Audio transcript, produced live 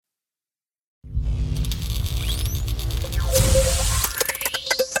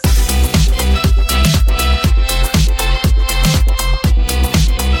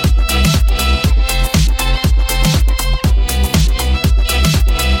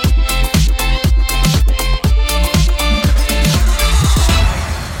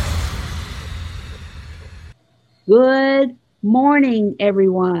Good morning,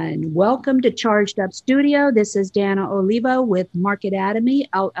 everyone. Welcome to Charged Up Studio. This is Dana Olivo with Market Atomy,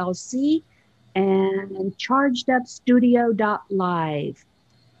 LLC, and chargedupstudio.live.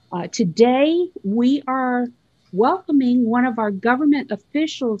 Today, we are welcoming one of our government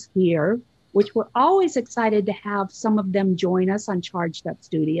officials here, which we're always excited to have some of them join us on Charged Up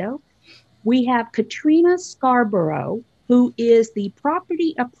Studio. We have Katrina Scarborough, who is the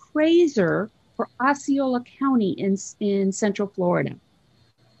property appraiser for Osceola County in Central Florida.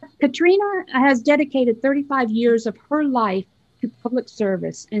 Katrina has dedicated 35 years of her life to public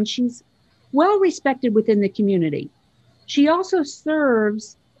service, and she's well respected within the community. She also served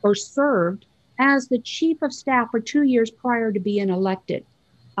as the chief of staff for 2 years prior to being elected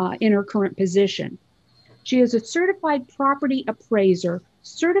in her current position. She is a certified property appraiser,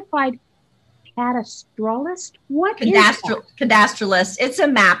 certified cadastralist. What is that? Cadastralist. It's a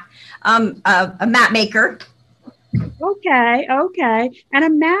map maker. Okay. And a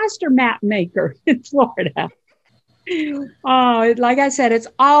master map maker in Florida. Like I said, it's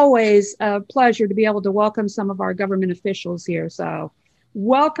always a pleasure to be able to welcome some of our government officials here. So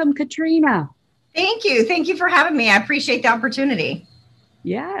welcome, Katrina. Thank you. Thank you for having me. I appreciate the opportunity.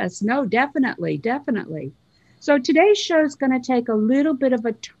 Yes, no, definitely. So today's show is going to take a little bit of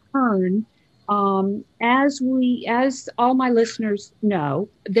a turn. As all my listeners know,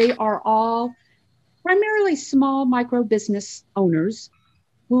 they are all primarily small micro business owners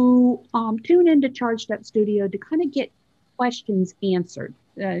who tune into Charged Up Studio to kind of get questions answered,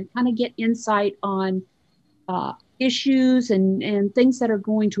 kind of get insight on issues and things that are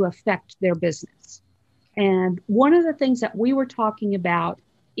going to affect their business. And one of the things that we were talking about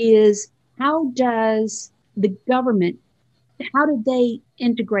is how do they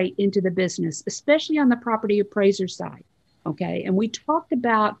integrate into the business, especially on the property appraiser side? Okay. And we talked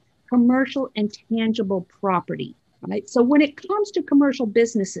about commercial and tangible property, right? So when it comes to commercial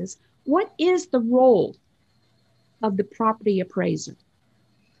businesses, what is the role of the property appraiser?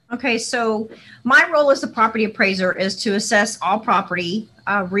 Okay. So my role as the property appraiser is to assess all property,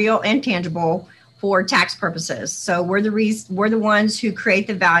 real and tangible, for tax purposes. So we're the ones who create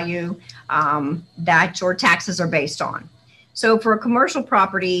the value that your taxes are based on. So for a commercial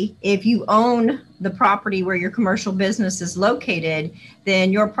property, if you own the property where your commercial business is located,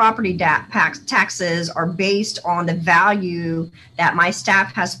 then your property taxes are based on the value that my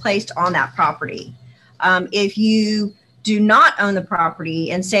staff has placed on that property. If you do not own the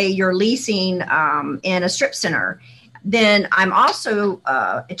property and say you're leasing in a strip center, then I'm also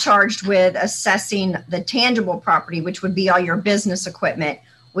charged with assessing the tangible property, which would be all your business equipment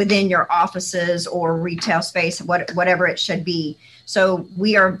within your offices or retail space, whatever it should be. So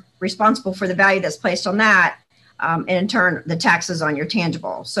we are responsible for the value that's placed on that, and in turn, the taxes on your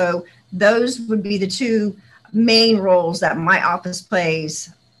tangible. So those would be the two main roles that my office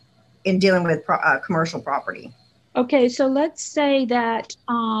plays in dealing with commercial property. Okay, so let's say that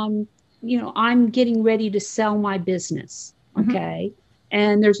I'm getting ready to sell my business, okay? Mm-hmm.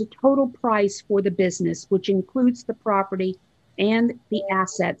 And there's a total price for the business, which includes the property and the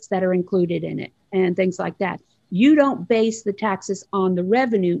assets that are included in it and things like that. You don't base the taxes on the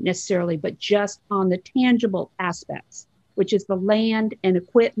revenue necessarily, but just on the tangible aspects, which is the land and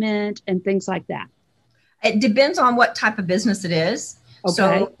equipment and things like that. It depends on what type of business it is. Okay.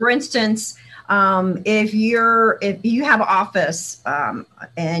 So for instance, if you have an office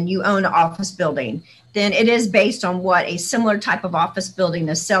and you own an office building, then it is based on what a similar type of office building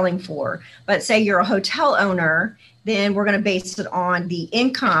is selling for. But say you're a hotel owner, then we're going to base it on the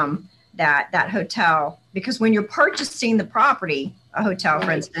income that hotel, because when you're purchasing the property, a hotel, for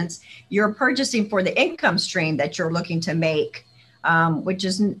instance, you're purchasing for the income stream that you're looking to make, which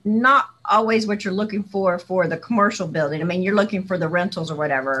is not always what you're looking for the commercial building. I mean, you're looking for the rentals or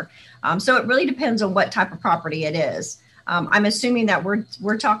whatever. So it really depends on what type of property it is. I'm assuming that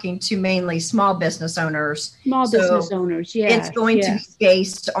we're talking to mainly small business owners. Business owners, yeah. It's going to be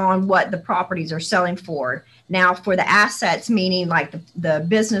based on what the properties are selling for. Now, for the assets, meaning like the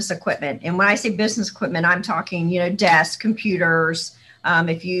business equipment. And when I say business equipment, I'm talking, desks, computers. I'll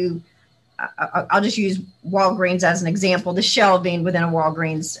just use Walgreens as an example. The shelving within a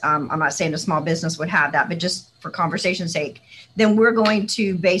Walgreens, I'm not saying a small business would have that, but just for conversation's sake, then we're going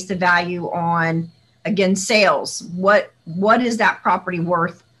to base the value on, again, sales. What is that property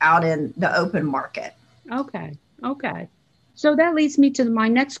worth out in the open market? Okay. So that leads me to my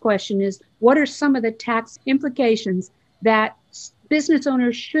next question is, what are some of the tax implications that business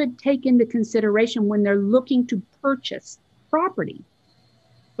owners should take into consideration when they're looking to purchase property?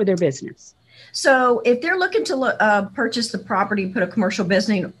 for their business? So if they're looking to purchase the property, put a commercial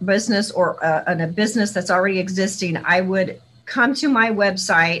business or a business that's already existing, I would come to my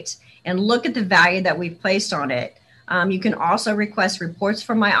website and look at the value that we've placed on it. You can also request reports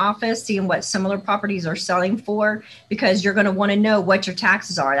from my office, seeing what similar properties are selling for, because you're going to want to know what your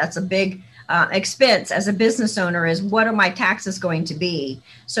taxes are. That's a big expense as a business owner, is what are my taxes going to be?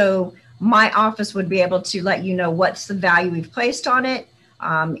 So my office would be able to let you know what's the value we've placed on it,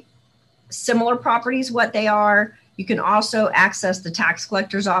 similar properties, what they are. You can also access the tax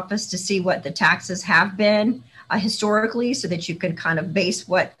collector's office to see what the taxes have been historically, so that you can kind of base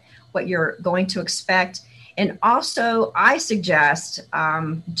what you're going to expect. And also, I suggest,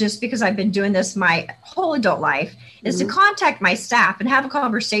 just because I've been doing this my whole adult life, is to contact my staff and have a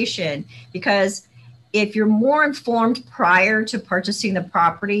conversation. Because if you're more informed prior to purchasing the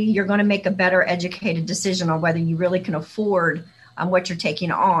property, you're going to make a better educated decision on whether you really can afford what you're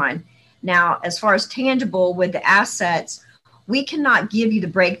taking on. Now, as far as tangible with the assets, we cannot give you the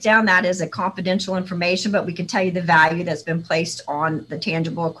breakdown. That is a confidential information, but we can tell you the value that's been placed on the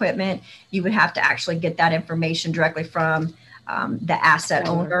tangible equipment. You would have to actually get that information directly from the asset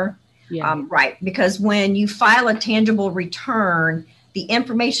owner. Yeah. Right. Because when you file a tangible return, the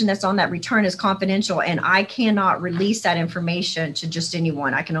information that's on that return is confidential, and I cannot release that information to just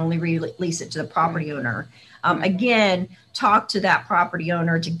anyone. I can only release it to the property owner. Again, talk to that property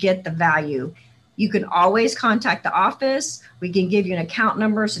owner to get the value. You can always contact the office. We can give you an account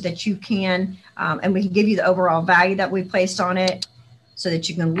number so that you can, and we can give you the overall value that we placed on it, so that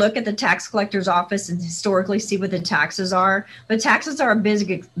you can look at the tax collector's office and historically see what the taxes are. But taxes are a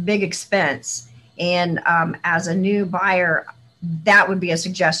big expense. And as a new buyer, that would be a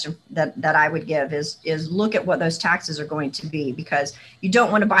suggestion that I would give is look at what those taxes are going to be, because you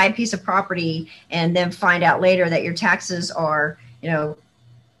don't want to buy a piece of property and then find out later that your taxes are,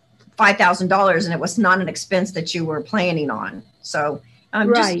 $5,000 and it was not an expense that you were planning on. So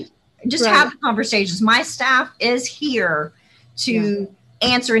just have the conversations. My staff is here to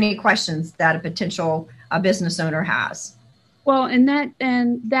answer any questions that a potential business owner has. Well, and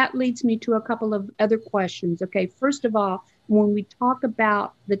that leads me to a couple of other questions. Okay, first of all, when we talk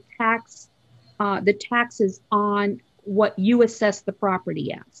about the taxes on what you assess the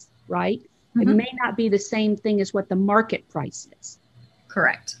property as, right? Mm-hmm. It may not be the same thing as what the market price is.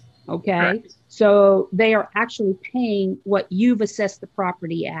 Correct. Okay. Correct. So they are actually paying what you've assessed the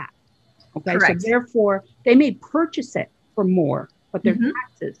property at. Okay. Correct. So therefore they may purchase it for more, but their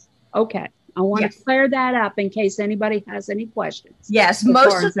taxes. Okay. I want to clear that up in case anybody has any questions. Yes.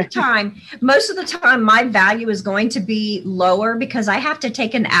 Most of the time, my value is going to be lower because I have to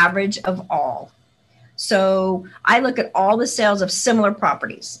take an average of all. So I look at all the sales of similar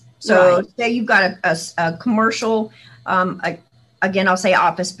properties. So say you've got a commercial, again, I'll say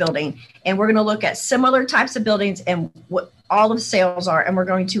office building, and we're going to look at similar types of buildings and what all the sales are, and we're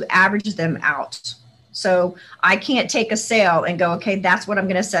going to average them out. So I can't take a sale and go, okay, that's what I'm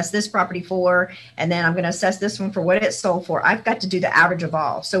going to assess this property for, and then I'm going to assess this one for what it sold for. I've got to do the average of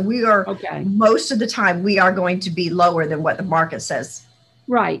all. So we are, most of the time, we are going to be lower than what the market says.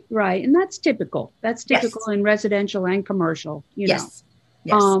 Right. And that's typical. That's typical in residential and commercial, Yes.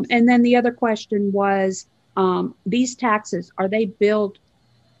 And then the other question was, these taxes, are they billed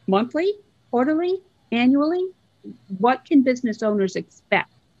monthly, quarterly, annually? What can business owners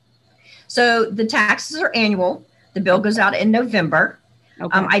expect? So the taxes are annual. The bill goes out in November.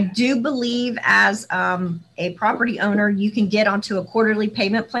 Okay. I do believe as a property owner, you can get onto a quarterly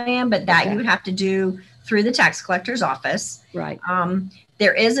payment plan, but that you would have to do through the tax collector's office. Right.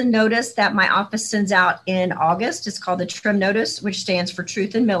 There is a notice that my office sends out in August. It's called the TRIM notice, which stands for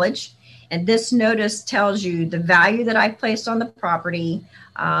Truth and Millage. And this notice tells you the value that I placed on the property,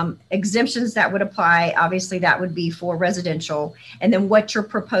 exemptions that would apply. Obviously, that would be for residential, and then what your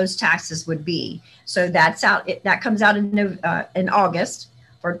proposed taxes would be. So that's out. That comes out in August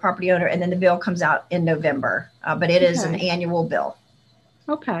for the property owner, and then the bill comes out in November. But it is an annual bill.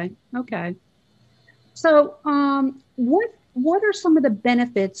 Okay. So, what are some of the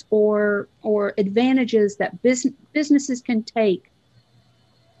benefits or advantages that businesses can take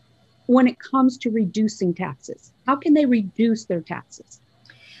when it comes to reducing taxes? How can they reduce their taxes?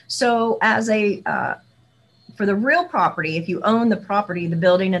 So for the real property, if you own the property, the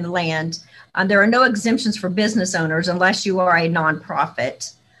building and the land, there are no exemptions for business owners unless you are a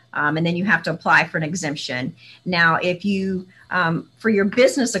nonprofit. And then you have to apply for an exemption. Now, if you, for your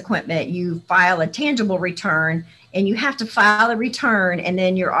business equipment, you file a tangible return, and you have to file a return, and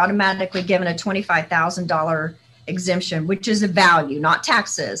then you're automatically given a $25,000 exemption, which is a value, not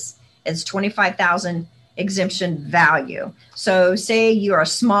taxes. It's $25,000 exemption value. So say you're a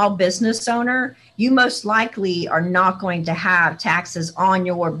small business owner, you most likely are not going to have taxes on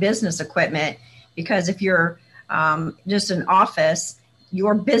your business equipment, because if you're just an office,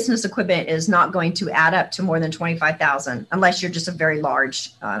 your business equipment is not going to add up to more than 25,000 unless you're just a very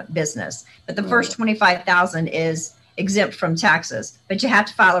large business. But the first 25,000 is exempt from taxes, but you have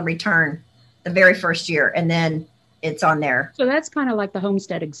to file a return the very first year, and then it's on there. So that's kind of like the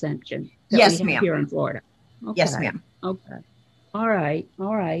homestead exemption that Yes, we have ma'am. here in Florida. Okay. Yes, ma'am. Okay. All right.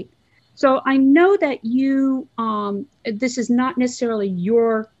 All right. So I know that you, this is not necessarily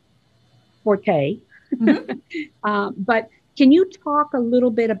your forte, but can you talk a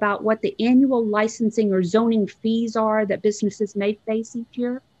little bit about what the annual licensing or zoning fees are that businesses may face each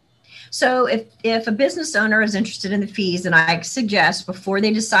year? So if a business owner is interested in the fees, then I suggest before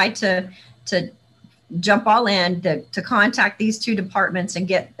they decide to jump all in, to contact these two departments and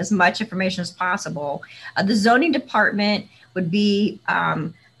get as much information as possible. The zoning department would be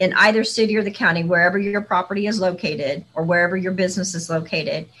in either city or the county, wherever your property is located or wherever your business is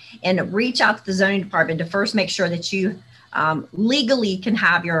located, and reach out to the zoning department to first make sure that you legally can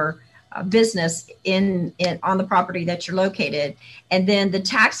have your business in on the property that you're located. And then the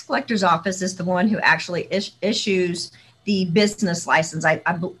tax collector's office is the one who actually issues the business license.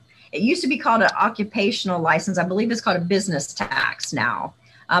 It used to be called an occupational license. I believe it's called a business tax now.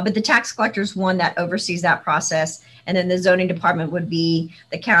 But the tax collector is one that oversees that process. And then the zoning department would be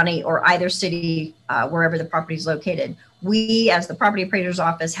the county or either city, wherever the property is located. We, as the property appraiser's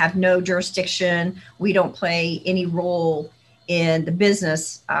office, have no jurisdiction. We don't play any role in the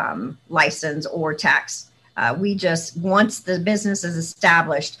business license or tax. We just, once the business is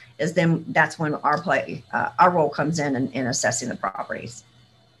established, that's when our role comes in assessing the properties.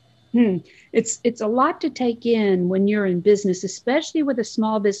 It's a lot to take in when you're in business, especially with a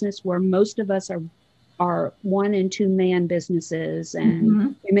small business where most of us are 1 and 2 man businesses,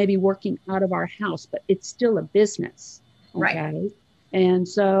 and we may be working out of our house, but it's still a business. Okay. Right. And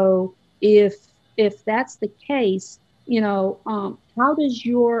so if that's the case, how does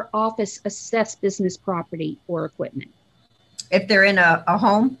your office assess business property or equipment? If they're in a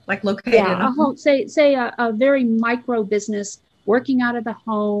home, like located in a home, say a very micro business working out of the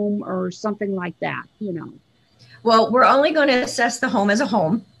home or something like that, Well, we're only going to assess the home as a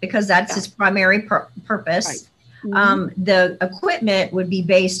home because that's its primary purpose. Right. The equipment would be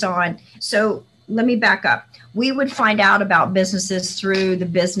based on, so let me back up. We would find out about businesses through the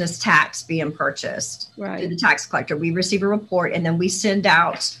business tax being purchased through the tax collector. We receive a report, and then we send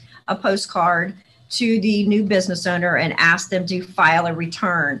out a postcard to the new business owner and ask them to file a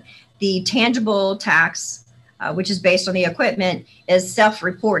return. The tangible tax, which is based on the equipment, is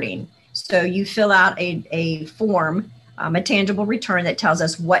self-reporting. So you fill out a form, a tangible return that tells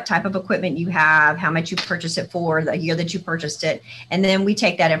us what type of equipment you have, how much you purchased it for, the year that you purchased it. And then we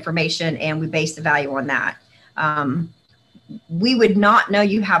take that information and we base the value on that. We would not know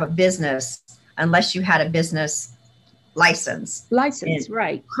you have a business unless you had a business license.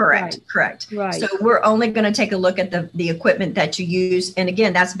 Right. Correct. Right. So we're only going to take a look at the equipment that you use. And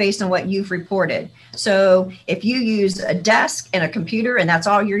again, that's based on what you've reported. So if you use a desk and a computer and that's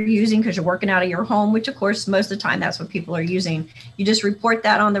all you're using because you're working out of your home, which of course, most of the time that's what people are using, you just report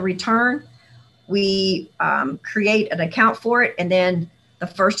that on the return. We create an account for it. And then the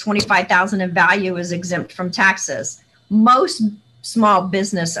first $25,000 in value is exempt from taxes. Most small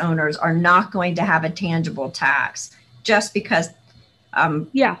business owners are not going to have a tangible tax just because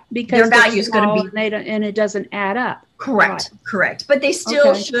their value is going to be, and it doesn't add up. Correct. But they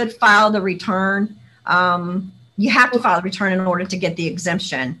still should file the return. You have to file the return in order to get the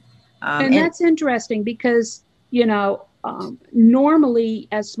exemption. And that's interesting because, normally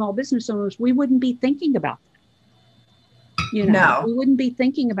as small business owners, we wouldn't be thinking about that. No. We wouldn't be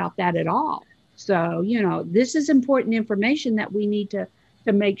thinking about that at all. So, this is important information that we need to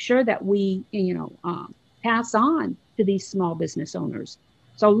make sure that we, pass on to these small business owners.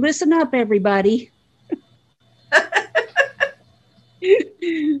 So listen up, everybody.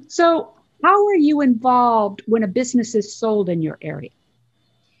 So how are you involved when a business is sold in your area?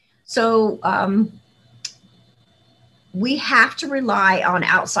 So we have to rely on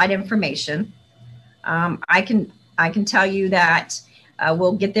outside information. I can tell you that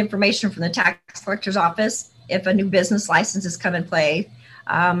we'll get the information from the tax collector's office if a new business license has come in play.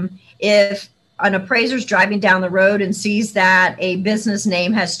 If an appraiser's driving down the road and sees that a business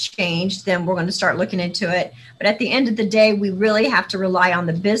name has changed, then we're going to start looking into it. But at the end of the day, we really have to rely on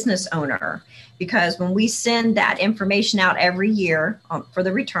the business owner, because when we send that information out every year for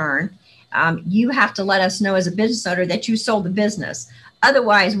the return, you have to let us know as a business owner that you sold the business.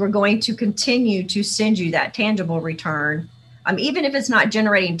 Otherwise, we're going to continue to send you that tangible return. Even if it's not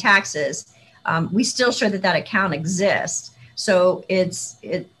generating taxes, we still show that that account exists. So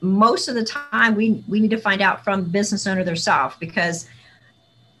most of the time we need to find out from the business owner themselves, because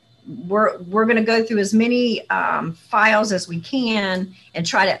we're going to go through as many files as we can and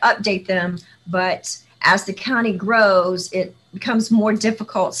try to update them. But as the county grows, it becomes more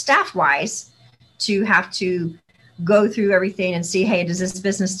difficult staff-wise to have to go through everything and see, hey, does this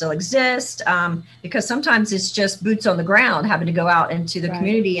business still exist? Because sometimes it's just boots on the ground, having to go out into the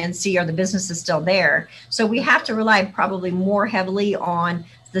community and see, are the businesses still there? So we have to rely probably more heavily on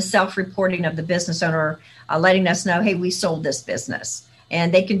the self-reporting of the business owner, letting us know, hey, we sold this business.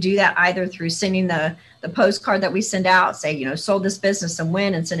 And they can do that either through sending the postcard that we send out, say, sold this business and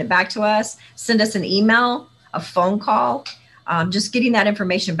when, and send it back to us. Send us an email, a phone call. Just getting that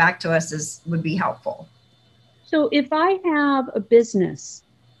information back to us would be helpful. So if I have a business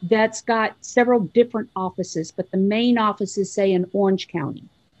that's got several different offices, but the main office is, say, in Orange County,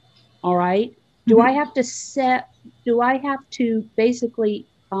 all right, do I have to basically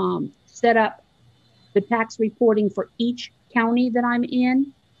set up the tax reporting for each county that I'm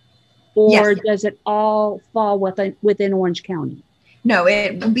in? Or does it all fall within Orange County? No,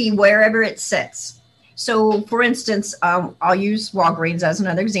 it will be wherever it sits. So for instance, I'll use Walgreens as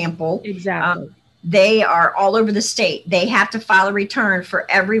another example. Exactly. They are all over the state. They have to file a return for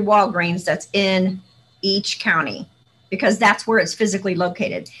every Walgreens that's in each county, because that's where it's physically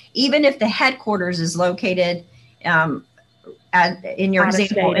located. Even if the headquarters is located, in your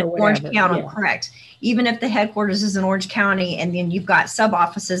example, in Orange County, correct. Even if the headquarters is in Orange County and then you've got sub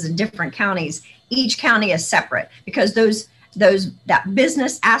offices in different counties, each county is separate, because that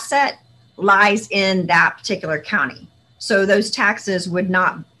business asset lies in that particular county. So those taxes would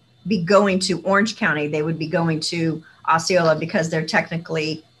not be going to Orange County. They would be going to Osceola, because they're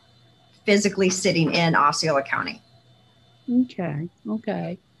technically physically sitting in Osceola County. Okay. Do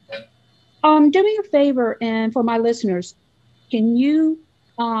me a favor, and for my listeners, can you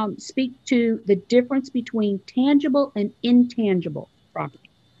speak to the difference between tangible and intangible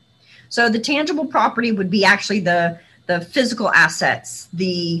property? So the tangible property would be actually the physical assets,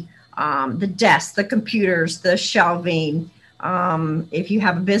 the desks, the computers, the shelving. If you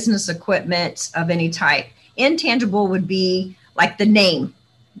have business equipment of any type. Intangible would be like the name.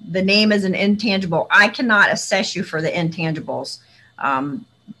 The name is an intangible. I cannot assess you for the intangibles.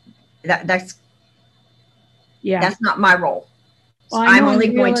 That's not my role. Well, I'm only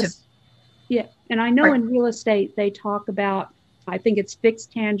going to. Yeah, and I know in real estate they talk about, I think it's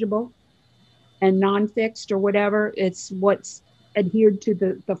fixed tangible and non-fixed or whatever. It's what's adhered to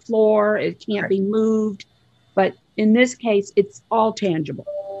the floor. It can't be moved. But in this case, it's all tangible.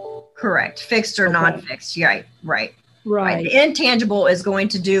 Correct. Fixed or non-fixed. Right. The intangible is going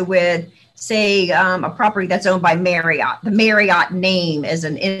to do with, say, a property that's owned by Marriott. The Marriott name is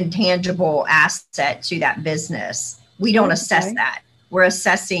an intangible asset to that business. We don't assess that. We're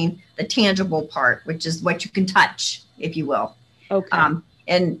assessing the tangible part, which is what you can touch, if you will. Okay.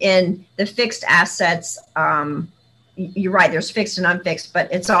 And in the fixed assets, you're right, there's fixed and unfixed,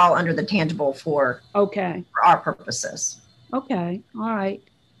 but it's all under the tangible for our purposes. Okay. All right.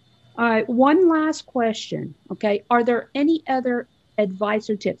 One last question. Okay. Are there any other advice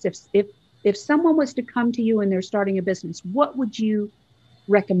or tips? If someone was to come to you and they're starting a business, what would you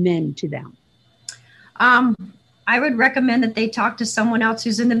recommend to them? I would recommend that they talk to someone else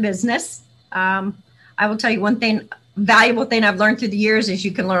who's in the business. I will tell you one valuable thing I've learned through the years is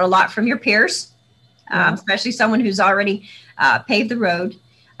you can learn a lot from your peers. Especially someone who's already paved the road.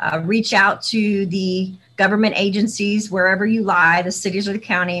 Reach out to the government agencies wherever you lie, the cities or the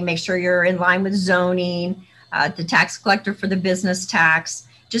county. Make sure you're in line with zoning, the tax collector for the business tax.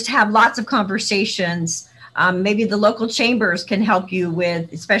 Just have lots of conversations. Maybe the local chambers can help you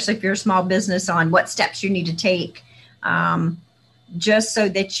with, especially if you're a small business, on what steps you need to take, just so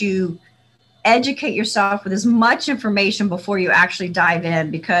that you educate yourself with as much information before you actually dive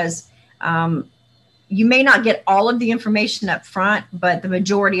in, because you may not get all of the information up front, but the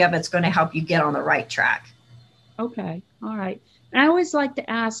majority of it's going to help you get on the right track. Okay. All right. And I always like to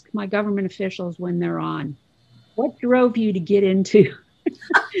ask my government officials when they're on, what drove you to get into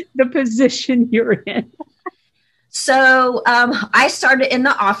the position you're in? So I started in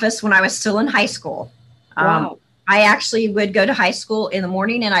the office when I was still in high school. Wow. I actually would go to high school in the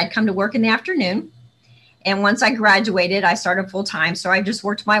morning and I'd come to work in the afternoon. And once I graduated, I started full time. So I just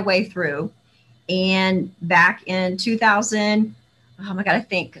worked my way through. And back in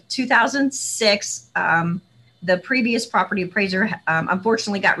 2006, the previous property appraiser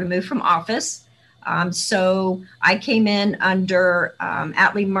unfortunately got removed from office. So I came in under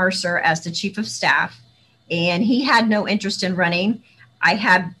Atlee Mercer as the chief of staff, and he had no interest in running. I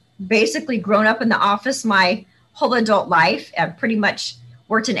had basically grown up in the office my whole adult life. I pretty much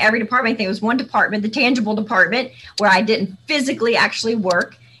worked in every department. I think it was one department, the tangible department, where I didn't physically actually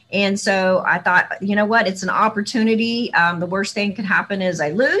work. And so I thought, you know what, it's an opportunity. The worst thing can happen is I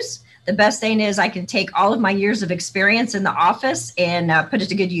lose. The best thing is I can take all of my years of experience in the office and put it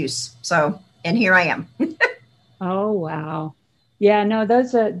to good use. So, and here I am. Oh, wow. Yeah, no,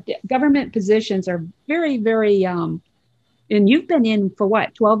 those government positions are very, very, and you've been in for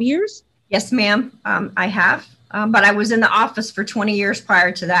what, 12 years? Yes, ma'am. I have. But I was in the office for 20 years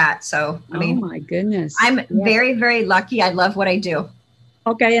prior to that. So, I mean, oh my goodness. I'm very, very lucky. I love what I do.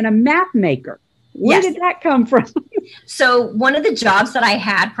 Okay. And a map maker. Where did that come from? So one of the jobs that I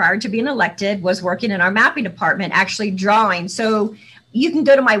had prior to being elected was working in our mapping department, actually drawing. So you can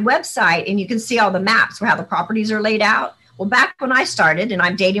go to my website and you can see all the maps where how the properties are laid out. Well, back when I started, and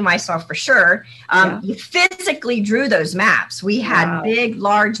I'm dating myself for sure, you physically drew those maps. We had big,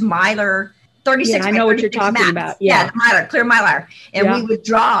 large Mylar 36. I know what you're talking maps. about. Yeah, Mylar, clear Mylar. And we would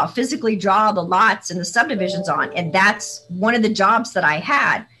physically draw the lots and the subdivisions on. And that's one of the jobs that I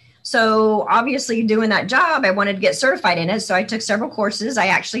had. So obviously doing that job, I wanted to get certified in it. So I took several courses. I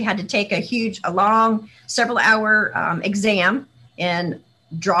actually had to take a long, several hour exam and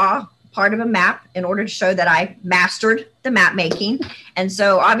draw part of a map in order to show that I mastered the map making. And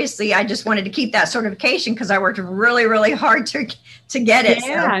so obviously I just wanted to keep that certification because I worked really, really hard to get it.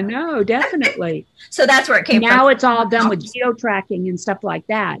 Yeah, no, definitely. So that's where it came from. Now it's all done with geo-tracking and stuff like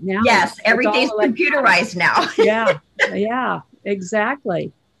that. Now, yes, everything's computerized now. Yeah,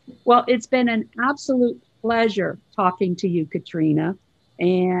 exactly. Well, it's been an absolute pleasure talking to you, Katrina.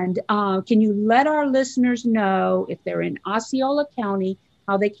 And can you let our listeners know if they're in Osceola County,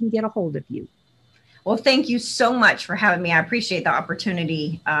 how they can get a hold of you? Well, thank you so much for having me. I appreciate the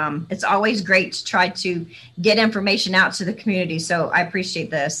opportunity. It's always great to try to get information out to the community. So I appreciate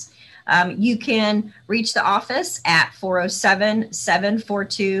this. You can reach the office at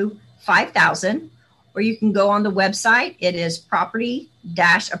 407-742-5000, or you can go on the website. It is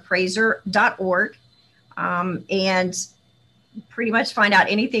property-appraiser.org, and pretty much find out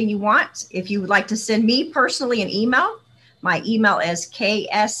anything you want. If you would like to send me personally an email, my email is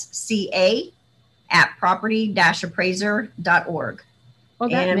ksca@property-appraiser.org. Well,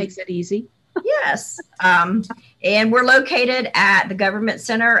 that makes it easy. Yes. And we're located at the Government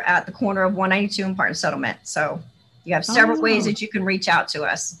Center at the corner of 192 and Parton Settlement. So you have several ways that you can reach out to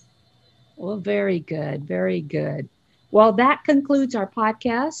us. Well, very good. Very good. Well, that concludes our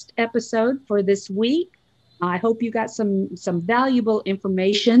podcast episode for this week. I hope you got some valuable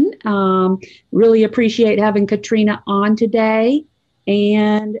information. Really appreciate having Katrina on today.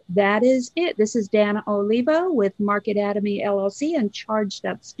 And that is it. This is Dana Olivo with Market Atomy LLC and Charged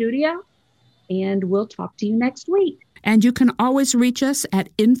Up Studio. And we'll talk to you next week. And you can always reach us at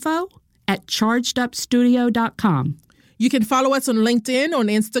info@chargedupstudio.com. You can follow us on LinkedIn, on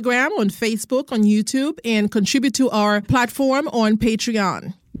Instagram, on Facebook, on YouTube, and contribute to our platform on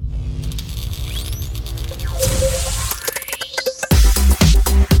Patreon.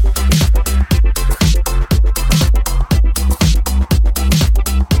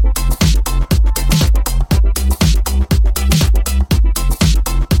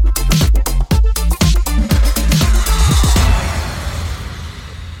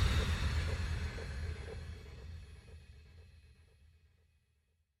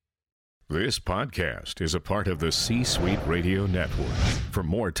 This podcast is a part of the C-Suite Radio Network. For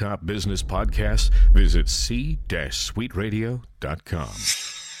more top business podcasts, visit c-suiteradio.com.